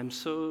thought was, I'm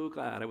so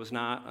glad I was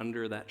not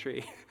under that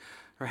tree.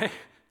 right?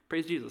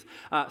 Praise Jesus.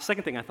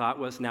 Second thing I thought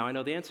was, now I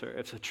know the answer.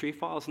 If a tree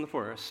falls in the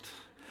forest,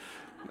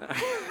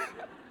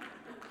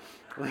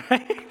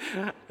 right?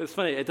 It's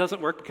funny. It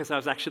doesn't work because I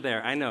was actually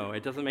there. I know.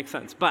 It doesn't make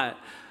sense. But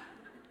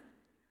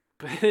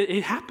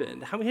it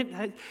happened.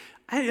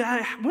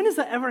 When has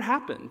that ever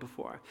happened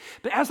before?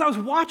 But as I was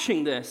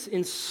watching this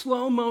in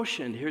slow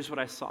motion, here's what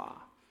I saw.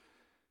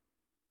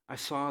 I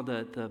saw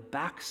that the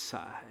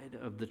backside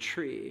of the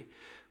tree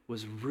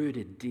was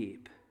rooted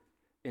deep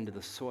into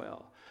the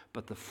soil,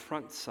 but the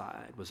front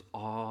side was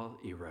all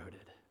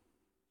eroded.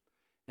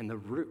 And the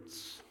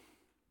roots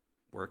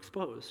were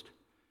exposed,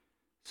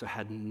 so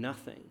had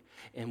nothing.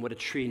 And what a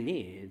tree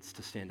needs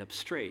to stand up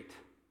straight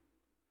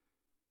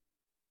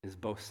is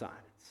both sides.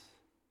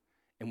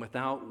 And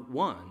without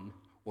one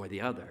or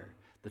the other,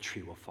 the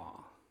tree will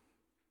fall.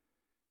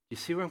 You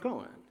see where I'm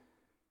going?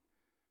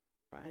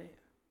 Right?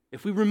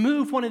 If we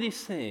remove one of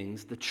these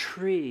things, the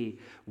tree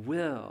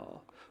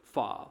will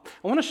fall.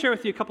 I want to share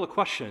with you a couple of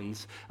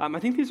questions. I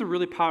think these are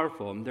really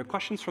powerful. They're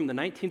questions from the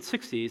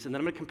 1960s, and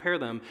then I'm going to compare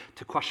them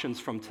to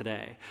questions from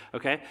today.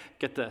 Okay?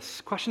 Get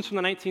this. Questions from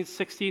the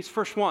 1960s.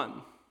 First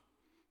one,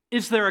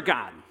 is there a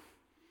God?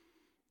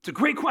 It's a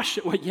great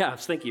question. Well,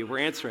 yes, thank you. We're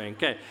answering.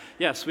 Okay.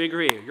 Yes, we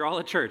agree. You're all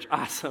at church.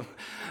 Awesome.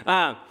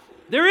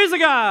 There is a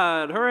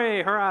God.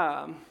 Hooray,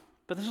 hurrah.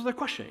 But this is their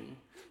question.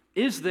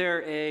 Is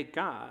there a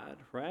God,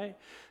 right?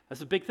 That's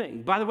a big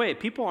thing. By the way,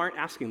 people aren't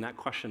asking that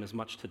question as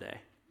much today.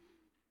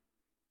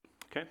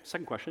 Okay,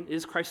 second question,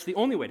 is Christ the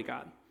only way to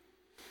God?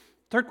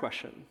 Third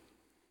question,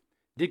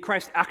 did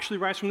Christ actually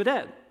rise from the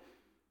dead?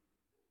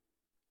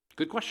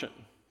 Good question.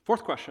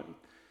 Fourth question,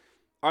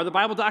 are the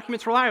Bible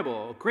documents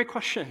reliable? Great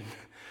question,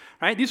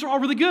 right? These are all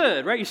really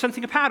good, right? You're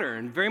sensing a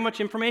pattern, very much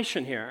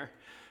information here,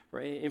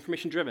 right?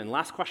 Information driven.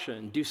 Last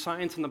question, do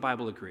science and the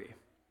Bible agree?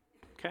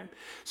 Okay?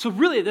 So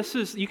really,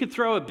 you could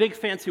throw a big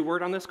fancy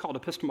word on this called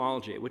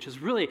epistemology, which is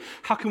really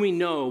how can we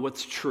know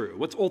what's true,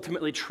 what's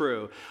ultimately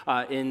true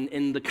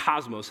in the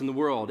cosmos, in the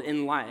world,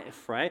 in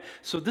life, right?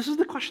 So this is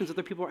the questions that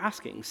the people were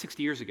asking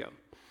 60 years ago.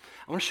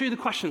 I want to show you the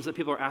questions that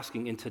people are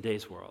asking in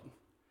today's world,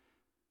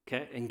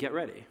 okay? And get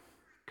ready,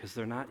 because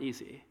they're not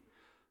easy.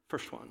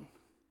 First one,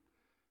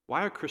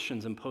 why are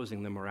Christians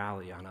imposing their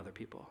morality on other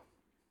people?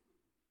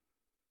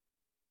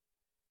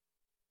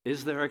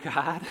 Is there a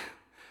God?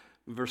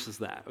 Versus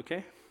that,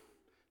 okay?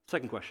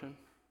 Second question,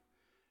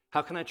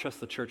 how can I trust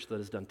the church that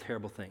has done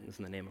terrible things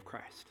in the name of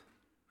Christ?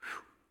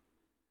 Whew.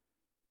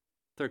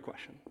 Third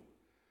question,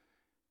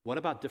 what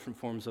about different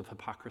forms of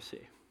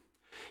hypocrisy?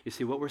 You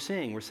see, what we're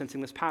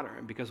sensing this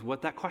pattern, because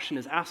what that question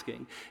is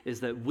asking is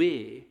that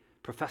we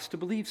profess to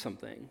believe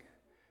something,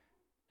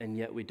 and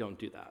yet we don't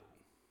do that.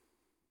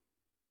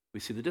 We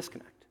see the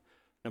disconnect.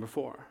 Number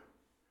 4,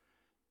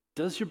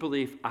 does your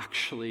belief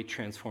actually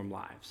transform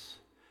lives?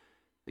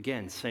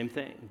 Again, same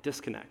thing,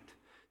 disconnect.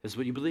 This is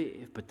what you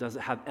believe, but does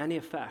it have any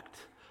effect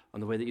on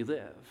the way that you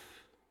live?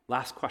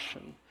 Last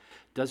question,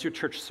 does your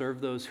church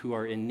serve those who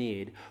are in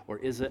need, or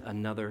is it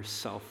another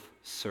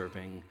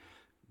self-serving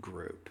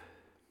group?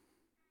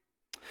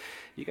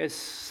 You guys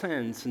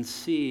sense and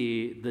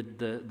see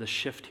the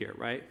shift here,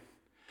 right?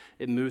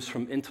 It moves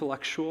from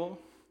intellectual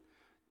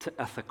to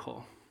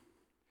ethical.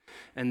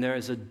 And there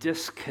is a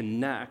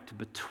disconnect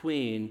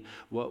between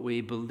what we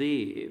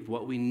believe,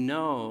 what we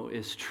know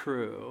is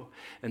true,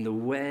 and the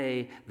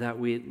way that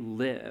we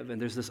live.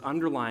 And there's this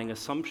underlying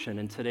assumption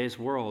in today's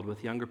world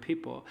with younger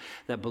people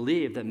that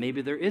believe that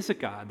maybe there is a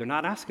God. They're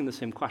not asking the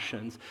same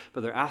questions,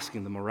 but they're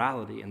asking the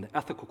morality and the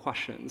ethical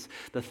questions,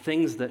 the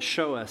things that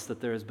show us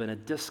that there has been a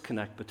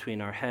disconnect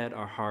between our head,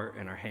 our heart,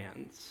 and our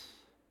hands.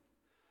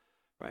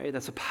 Right?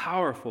 That's a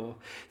powerful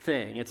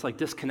thing. It's like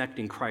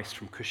disconnecting Christ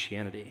from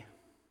Christianity.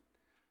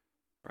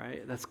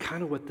 Right? That's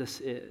kind of what this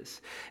is.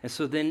 And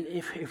so then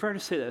if I were to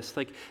say this,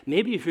 like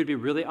maybe if you'd be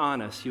really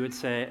honest, you would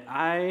say,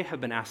 I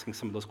have been asking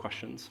some of those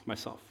questions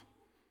myself.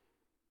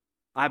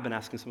 I've been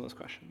asking some of those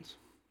questions.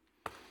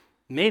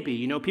 Maybe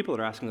you know people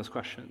that are asking those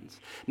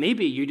questions.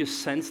 Maybe you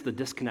just sense the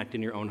disconnect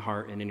in your own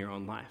heart and in your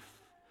own life.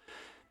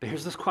 But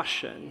here's this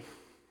question.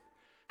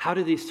 How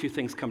do these two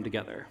things come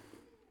together?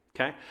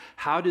 Okay?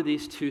 How do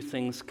these two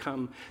things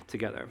come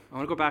together? I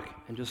want to go back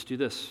and just do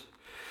this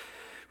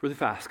really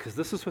fast, because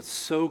this is what's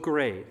so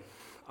great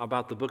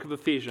about the book of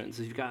Ephesians.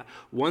 You've got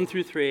 1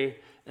 through 3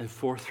 and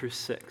 4 through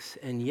 6.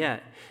 And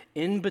yet,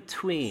 in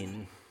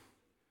between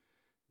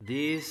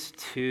these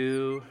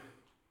two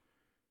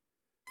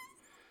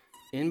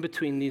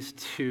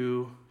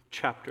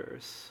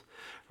chapters,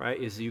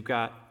 right, is you've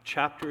got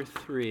chapter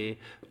 3,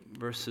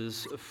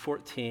 verses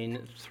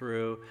 14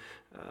 through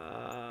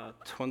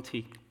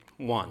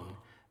 21.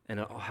 And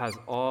it has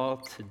all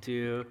to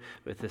do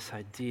with this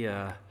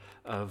idea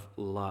of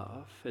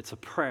love. It's a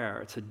prayer.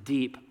 It's a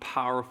deep,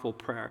 powerful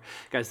prayer.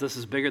 Guys, this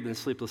is bigger than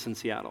Sleepless in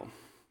Seattle.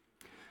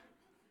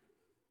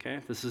 Okay?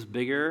 This is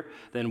bigger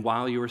than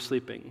While You Were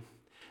Sleeping.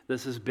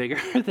 This is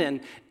bigger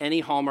than any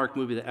Hallmark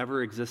movie that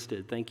ever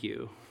existed. Thank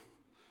you.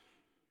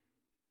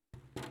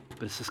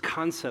 But it's this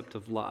concept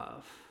of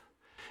love.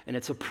 And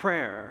it's a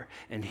prayer.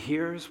 And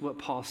here's what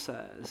Paul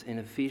says in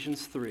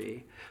Ephesians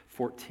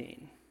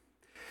 3:14.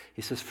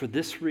 He says, for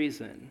this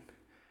reason,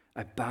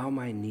 I bow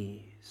my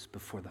knees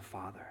before the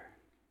Father,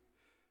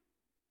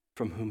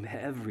 from whom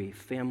every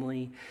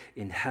family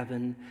in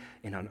heaven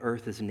and on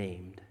earth is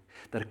named,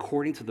 that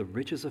according to the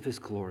riches of his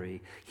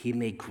glory, he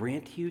may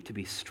grant you to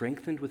be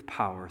strengthened with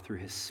power through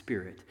his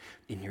Spirit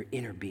in your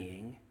inner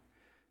being,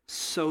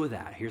 so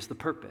that, here's the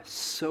purpose,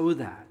 so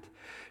that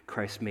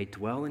Christ may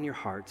dwell in your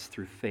hearts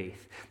through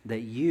faith,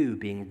 that you,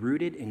 being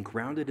rooted and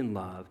grounded in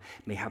love,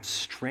 may have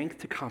strength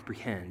to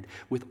comprehend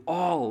with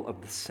all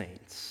of the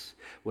saints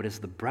what is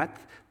the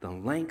breadth, the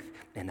length,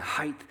 and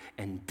height,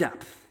 and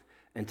depth,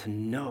 and to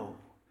know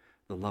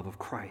the love of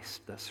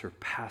Christ that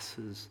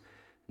surpasses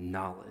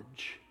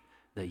knowledge,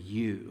 that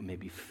you may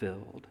be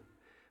filled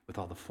with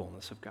all the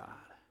fullness of God.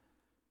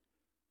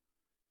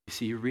 You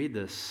see, you read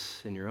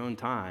this in your own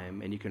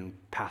time, and you can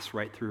pass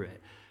right through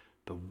it.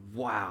 But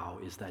wow,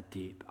 is that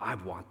deep? I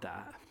want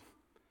that.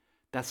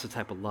 That's the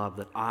type of love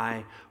that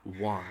I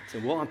want.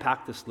 And we'll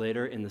unpack this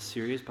later in the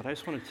series, but I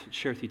just want to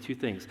share with you two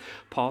things.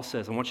 Paul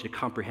says, I want you to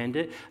comprehend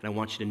it, and I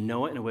want you to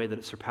know it in a way that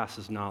it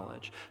surpasses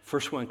knowledge.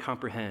 First one,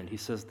 comprehend. He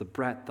says the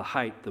breadth, the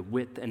height, the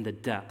width, and the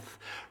depth,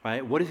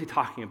 right? What is he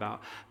talking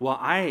about? Well,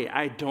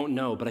 I don't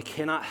know, but I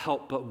cannot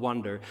help but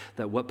wonder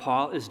that what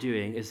Paul is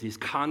doing is he's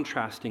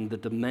contrasting the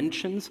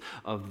dimensions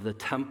of the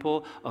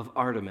temple of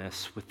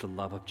Artemis with the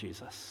love of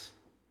Jesus.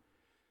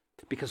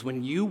 Because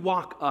when you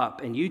walk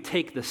up and you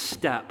take the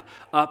step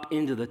up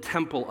into the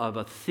temple of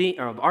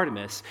of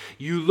Artemis,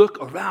 you look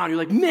around, you're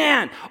like,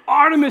 man,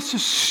 Artemis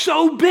is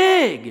so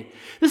big.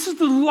 This is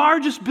the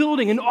largest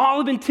building in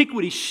all of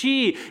antiquity.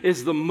 She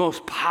is the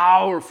most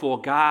powerful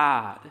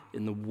God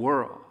in the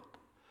world,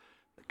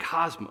 the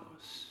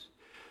cosmos.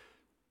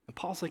 And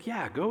Paul's like,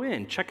 yeah, go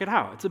in, check it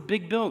out. It's a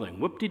big building,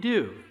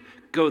 whoop-de-doo.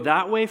 Go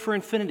that way for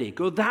infinity,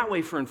 go that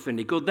way for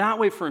infinity, go that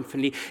way for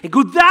infinity, and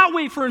go that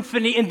way for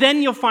infinity, and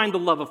then you'll find the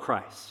love of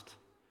Christ.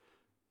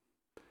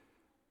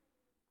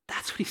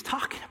 That's what he's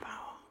talking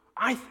about,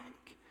 I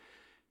think.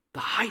 The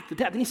height, the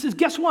depth. And he says,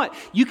 guess what?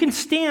 You can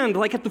stand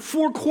like at the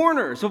four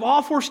corners of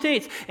all four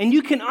states, and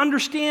you can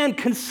understand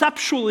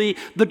conceptually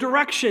the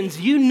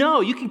directions. You know,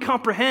 you can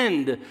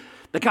comprehend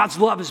that God's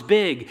love is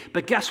big.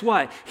 But guess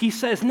what? He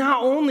says,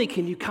 not only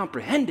can you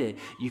comprehend it,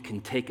 you can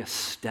take a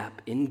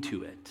step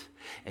into it.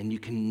 And you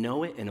can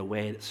know it in a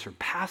way that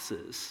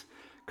surpasses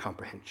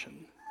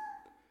comprehension.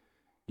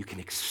 You can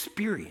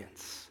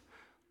experience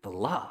the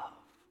love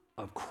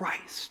of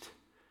Christ.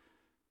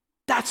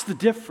 That's the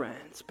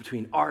difference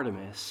between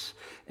Artemis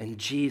and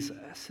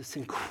Jesus. It's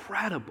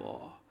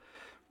incredible,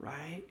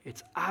 right?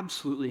 It's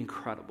absolutely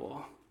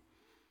incredible.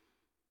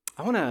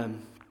 I want to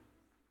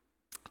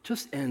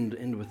just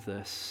end with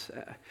this.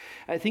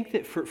 I think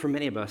that for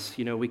many of us,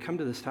 we come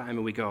to this time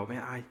and we go,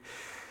 man,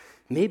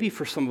 maybe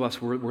for some of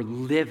us, we're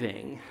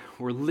living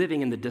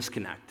in the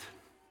disconnect.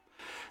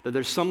 That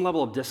there's some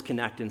level of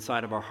disconnect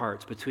inside of our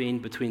hearts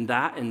between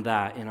that and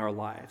that in our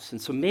lives. And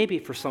so maybe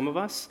for some of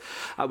us,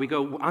 we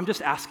go,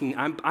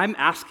 I'm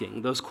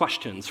asking those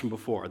questions from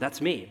before. That's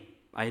me.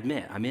 I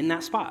admit, I'm in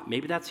that spot.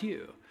 Maybe that's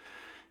you,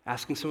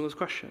 asking some of those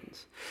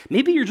questions.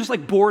 Maybe you're just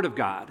like bored of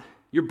God.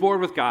 You're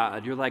bored with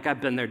God. You're like, I've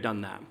been there,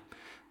 done that.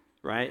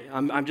 Right?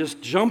 I'm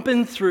just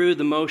jumping through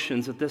the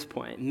motions at this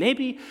point.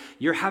 Maybe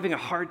you're having a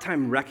hard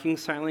time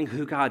reconciling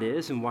who God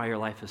is and why your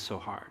life is so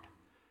hard.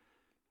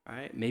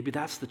 Right? Maybe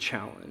that's the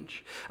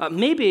challenge.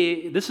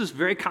 Maybe this is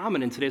very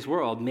common in today's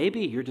world.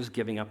 Maybe you're just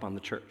giving up on the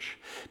church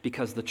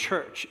because the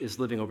church is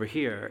living over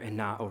here and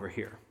not over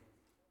here.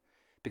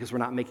 Because we're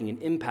not making an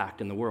impact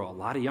in the world. A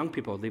lot of young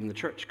people are leaving the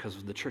church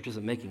because the church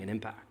isn't making an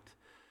impact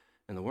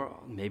in the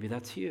world. Maybe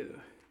that's you.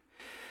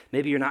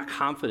 Maybe you're not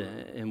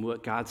confident in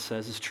what God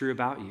says is true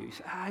about you. You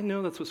say, I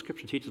know that's what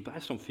Scripture teaches, but I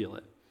just don't feel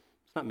it.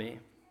 It's not me.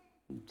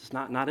 It's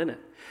not in it.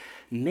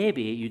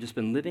 Maybe you've just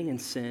been living in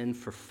sin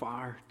for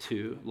far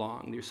too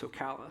long. You're so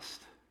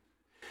calloused.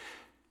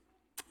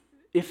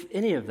 If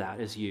any of that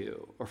is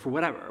you, or for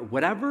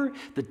whatever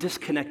the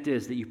disconnect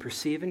is that you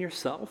perceive in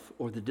yourself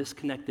or the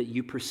disconnect that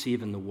you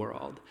perceive in the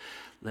world,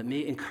 let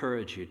me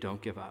encourage you,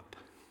 don't give up.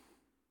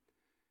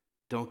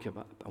 Don't give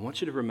up. I want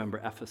you to remember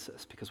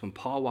Ephesus, because when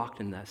Paul walked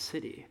in that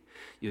city,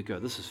 you would go,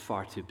 this is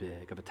far too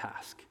big of a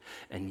task.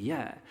 And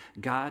yet,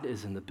 God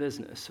is in the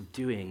business of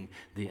doing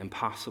the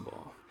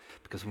impossible.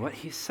 Because what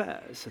he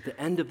says at the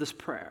end of this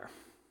prayer,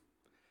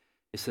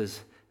 it says,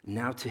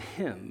 now to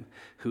him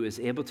who is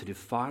able to do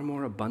far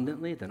more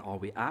abundantly than all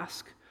we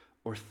ask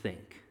or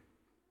think,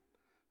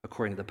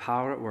 according to the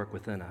power at work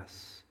within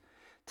us,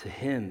 to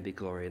him be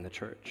glory in the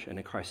church and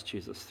in Christ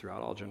Jesus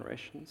throughout all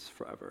generations,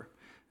 forever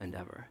and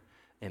ever.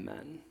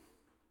 Amen.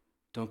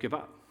 Don't give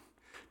up,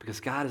 because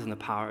God is in the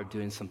power of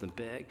doing something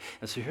big.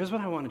 And so here's what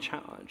I want to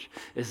challenge,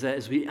 is that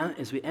as we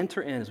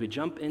enter in, as we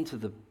jump into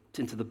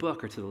the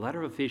book or to the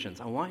letter of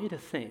Ephesians, I want you to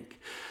think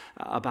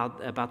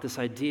about this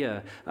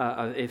idea.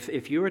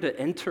 If you were to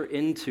enter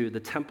into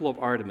the temple of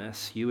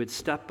Artemis, you would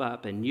step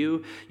up and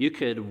you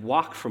could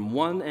walk from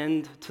one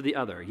end to the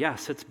other.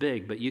 Yes, it's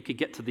big, but you could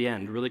get to the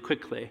end really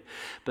quickly.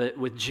 But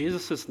with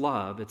Jesus'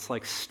 love, it's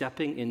like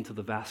stepping into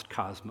the vast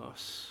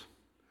cosmos.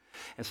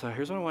 And so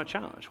here's what I want to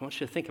challenge. I want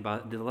you to think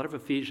about the letter of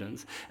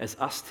Ephesians as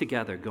us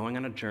together going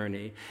on a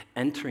journey,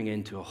 entering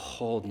into a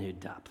whole new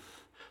depth,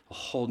 a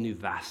whole new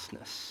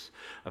vastness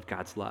of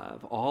God's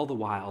love, all the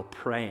while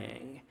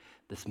praying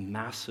this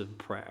massive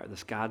prayer,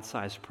 this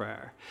God-sized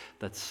prayer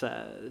that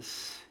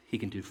says he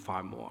can do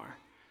far more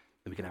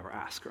than we can ever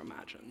ask or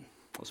imagine.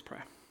 Let's pray.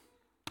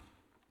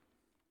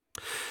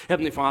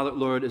 Heavenly Father,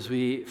 Lord, as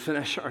we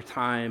finish our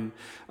time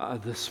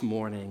this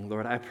morning,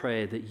 Lord, I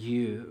pray that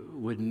you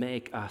would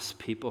make us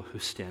people who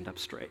stand up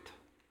straight.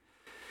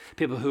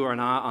 People who are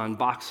not on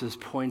boxes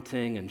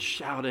pointing and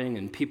shouting,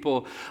 and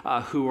people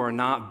who are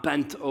not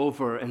bent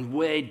over and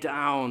weighed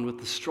down with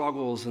the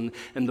struggles and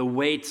the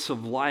weights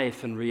of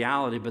life and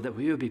reality, but that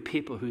we would be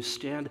people who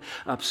stand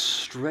up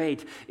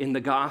straight in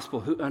the gospel,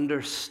 who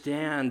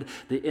understand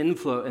the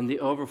inflow and the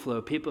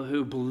overflow, people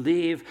who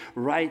believe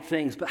right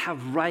things but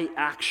have right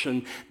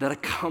action that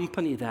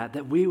accompany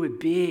that we would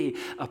be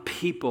a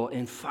people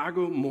in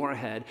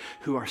Fargo-Moorhead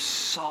who are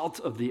salt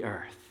of the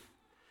earth.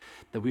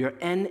 That we are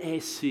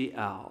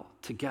NACL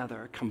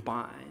together,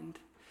 combined.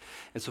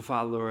 And so,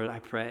 Father, Lord, I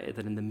pray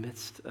that in the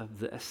midst of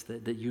this,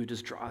 that you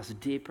just draw us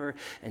deeper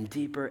and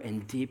deeper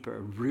and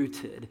deeper,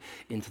 rooted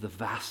into the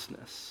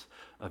vastness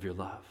of your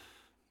love.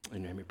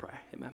 In your name we pray, amen.